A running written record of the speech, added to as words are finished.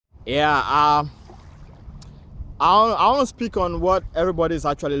Yeah, I want to speak on what everybody is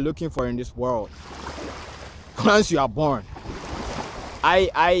actually looking for in this world. Once you are born,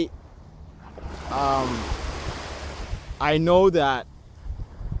 I um I know that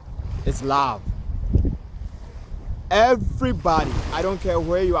it's love. Everybody, I don't care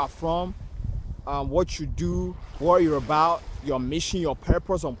where you are from, what you do, what you're about, your mission, your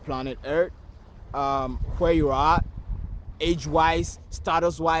purpose on planet Earth, where you're at, age-wise,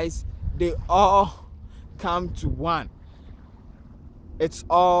 status-wise, they all come to one. It's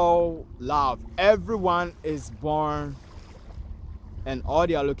all love. Everyone is born and all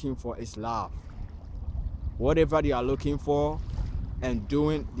they are looking for is love. Whatever they are looking for and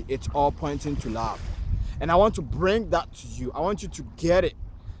doing, it's all pointing to love. And I want to bring that to you. I want you to get it,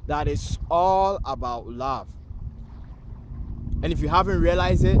 that it's all about love. And if you haven't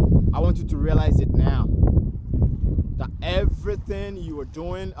realized it, I want you to realize it now. That everything you are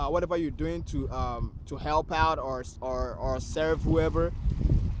doing, whatever you're doing to help out or serve whoever,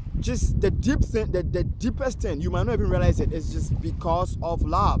 just the deep thing, the deepest thing, you might not even realize it, is just because of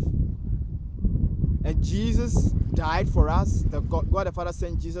love. And Jesus died for us. God the Father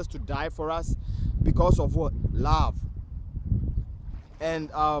sent Jesus to die for us because of what? Love. And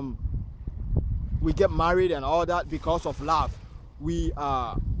we get married and all that because of love. We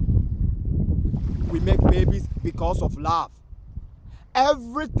make babies because of love.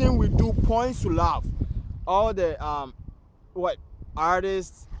 Everything we do points to love. All the what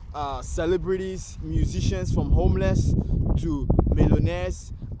artists, celebrities, musicians, from homeless to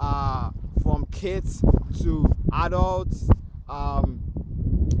millionaires, from kids to adults,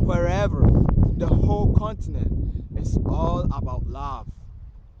 wherever, the whole continent is all about love.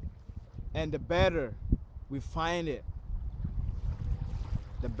 And the better we find it,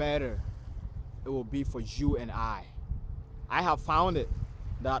 the better it will be for you and I. I have found it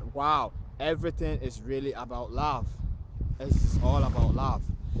that wow, everything is really about love. It's all about love.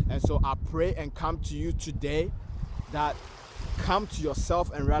 And so I pray and come to you today that come to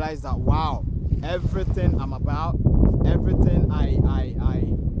yourself and realize that wow, everything I'm about, everything I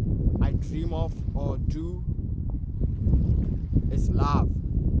dream of or do is love.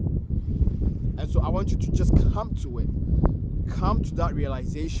 And so I want you to just come to it. Come to that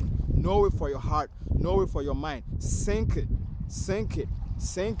realization. Know it for your heart. Know it for your mind. Sink it. Sink it.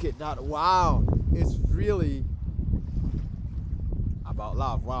 Sink it that wow, it's really about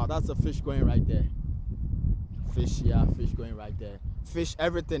love. Wow, that's a fish going right there. Fish, yeah, fish going right there. Fish,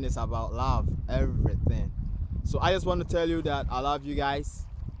 everything is about love. Everything. So I just want to tell you that I love you guys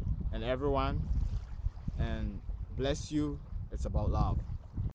and everyone. And bless you. It's about love.